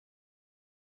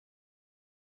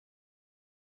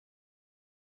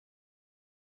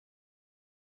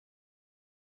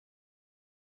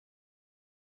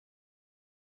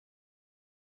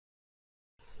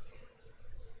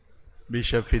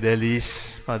Bishop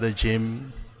Fidelis, Father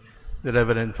Jim, the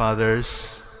Reverend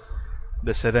Fathers,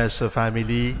 the Cerezo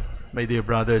family, my dear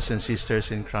brothers and sisters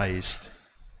in Christ.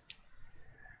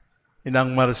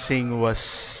 Inang Marsing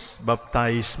was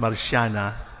baptized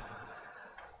Marciana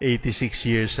 86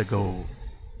 years ago.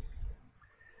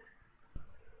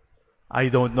 I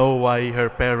don't know why her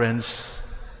parents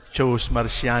chose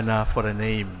Marciana for a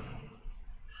name.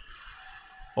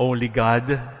 Only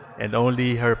God and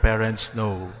only her parents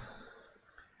know.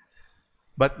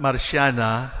 But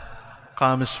Marciana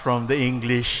comes from the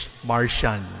English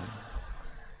Martian,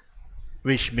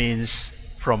 which means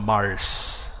from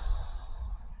Mars.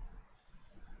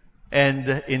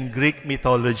 And in Greek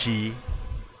mythology,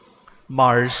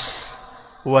 Mars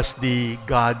was the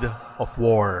god of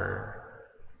war.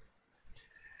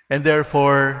 And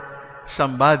therefore,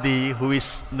 somebody who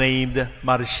is named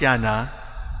Marciana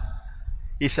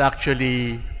is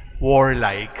actually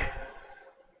warlike.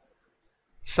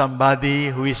 Somebody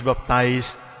who is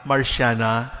baptized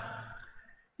Marciana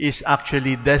is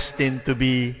actually destined to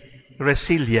be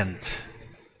resilient,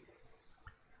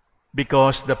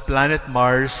 because the planet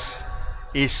Mars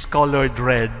is colored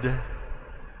red,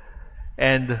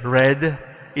 and red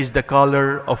is the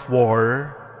color of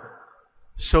war,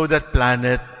 so that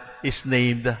planet is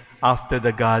named after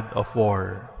the god of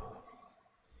war.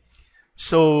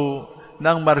 So,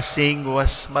 Nang Marsing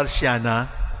was Marciana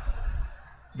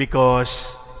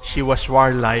because she was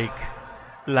warlike,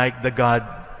 like the god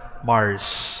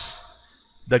Mars,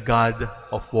 the god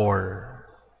of war.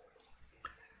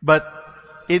 But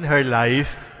in her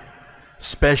life,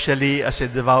 especially as a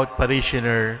devout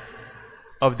parishioner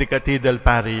of the Cathedral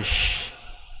Parish,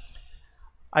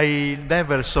 I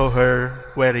never saw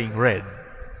her wearing red.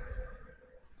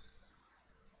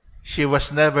 She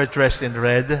was never dressed in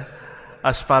red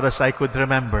as far as I could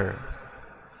remember.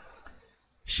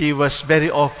 She was very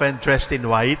often dressed in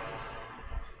white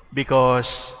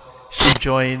because she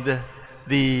joined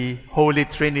the Holy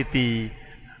Trinity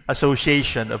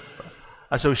Association.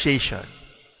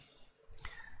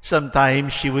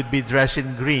 Sometimes she would be dressed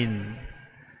in green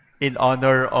in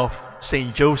honor of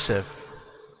Saint Joseph.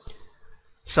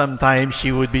 Sometimes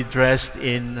she would be dressed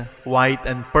in white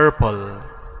and purple,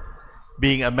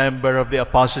 being a member of the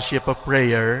Apostleship of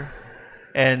Prayer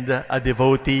and a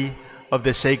devotee of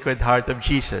the Sacred Heart of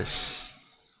Jesus.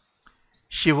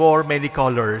 She wore many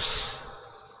colors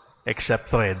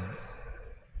except red.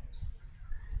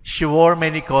 She wore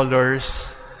many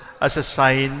colors as a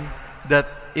sign that,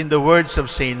 in the words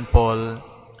of St. Paul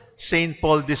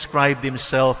described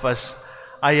himself as,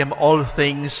 "I am all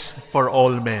things for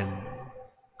all men."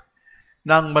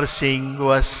 Nang Marsing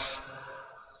was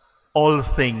all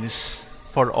things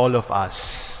for all of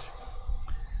us.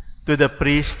 To the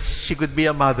priests, she could be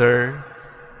a mother.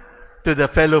 To the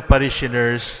fellow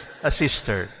parishioners, a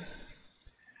sister.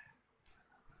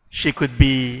 She could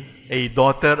be a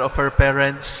daughter of her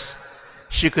parents.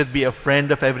 She could be a friend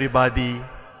of everybody.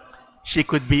 She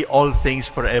could be all things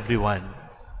for everyone.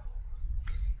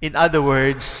 In other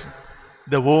words,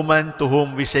 the woman to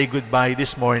whom we say goodbye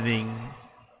this morning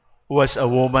was a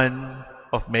woman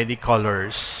of many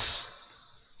colors.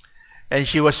 And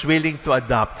she was willing to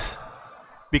adapt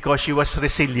because she was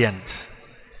resilient.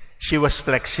 She was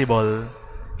flexible.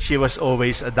 She was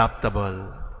always adaptable.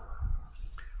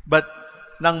 But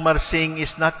Nang Marsing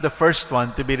is not the first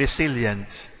one to be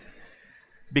resilient,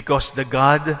 because the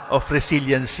God of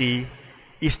resiliency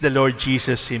is the Lord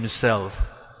Jesus himself,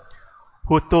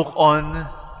 who took on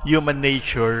human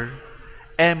nature,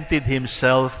 emptied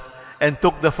himself, and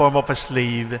took the form of a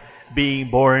slave,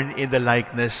 being born in the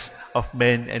likeness of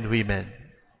men and women.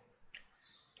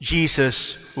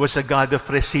 Jesus was a God of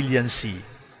resiliency.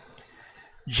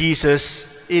 Jesus,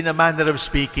 in a manner of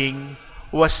speaking,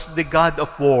 was the God of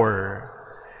war.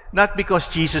 Not because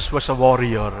Jesus was a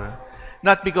warrior,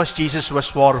 not because Jesus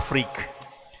was war freak,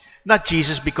 not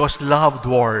Jesus because loved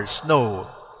wars. No.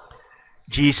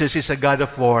 Jesus is a God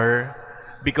of war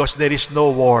because there is no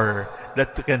war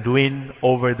that can win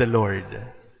over the Lord.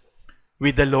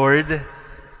 With the Lord,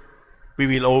 we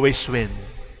will always win.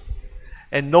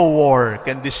 And no war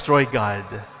can destroy God.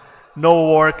 No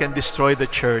war can destroy the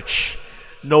church.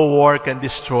 No war can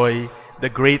destroy the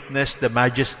greatness, the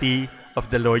majesty of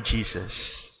the Lord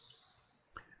Jesus.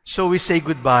 So we say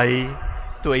goodbye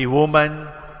to a woman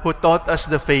who taught us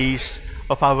the face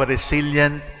of our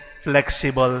resilient,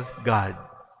 flexible God.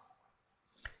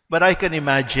 But I can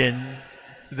imagine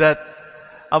that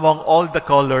among all the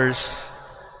colors,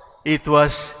 it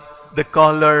was the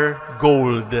color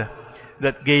gold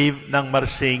that gave Nang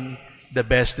Marsing the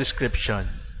best description.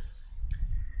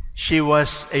 She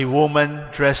was a woman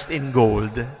dressed in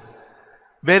gold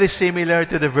very similar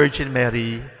to the Virgin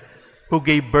Mary who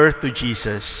gave birth to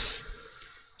Jesus.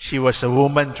 She was a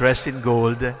woman dressed in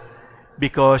gold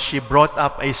because she brought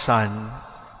up a son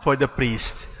for the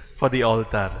priest for the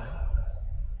altar.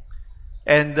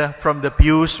 And from the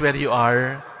pews where you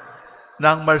are,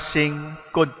 Nang Marsing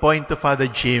could point to Father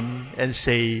Jim and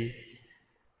say,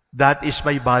 "That is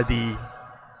my body,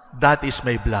 that is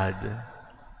my blood."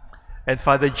 And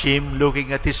Father Jim, looking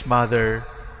at his mother,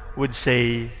 would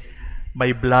say,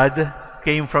 "My blood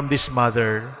came from this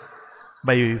mother,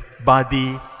 my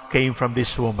body came from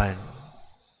this woman."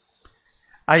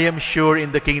 I am sure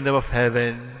in the kingdom of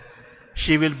heaven,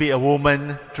 she will be a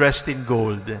woman dressed in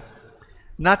gold,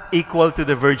 not equal to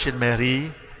the Virgin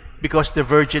Mary, because the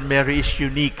Virgin Mary is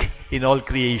unique in all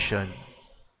creation.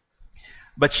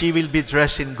 But she will be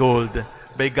dressed in gold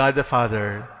by God the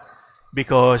Father,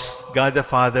 because God the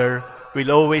Father will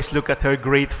always look at her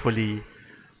gratefully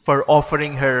for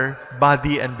offering her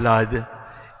body and blood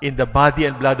in the body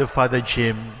and blood of Father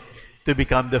Jim to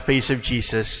become the face of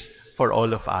Jesus for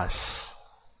all of us.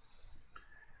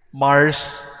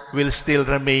 Mars will still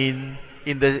remain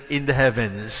in the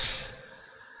heavens,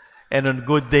 and on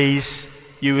good days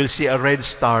you will see a red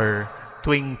star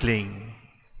twinkling.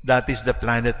 That is the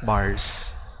planet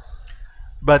Mars.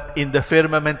 But in the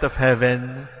firmament of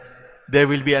heaven, there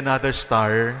will be another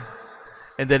star,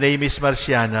 and the name is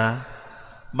Marciana,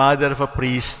 mother of a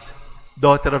priest,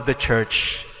 daughter of the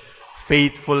church,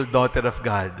 faithful daughter of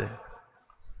God,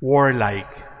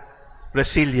 warlike,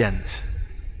 resilient,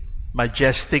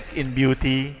 majestic in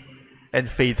beauty, and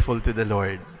faithful to the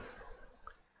Lord.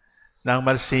 Nang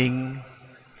Marsing,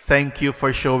 thank you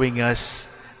for showing us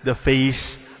the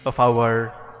face of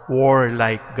our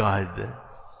warlike God.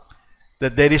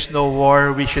 That there is no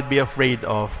war we should be afraid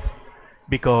of,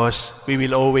 because we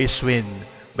will always win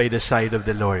by the side of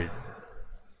the Lord.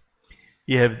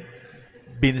 You have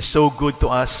been so good to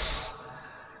us,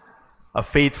 a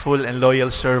faithful and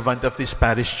loyal servant of this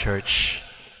parish church.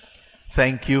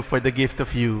 Thank you for the gift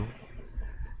of you.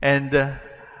 And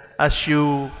as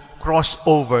you cross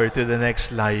over to the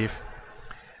next life,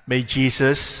 may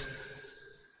Jesus,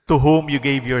 to whom you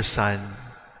gave your Son,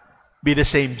 be the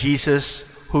same Jesus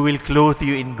who will clothe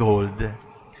you in gold.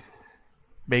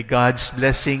 May God's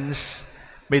blessings,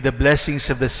 may the blessings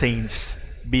of the saints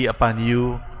be upon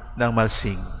you, Nang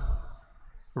Marsing.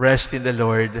 Rest in the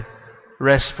Lord,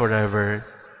 rest forever,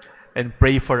 and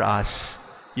pray for us,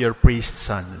 your priest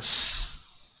sons.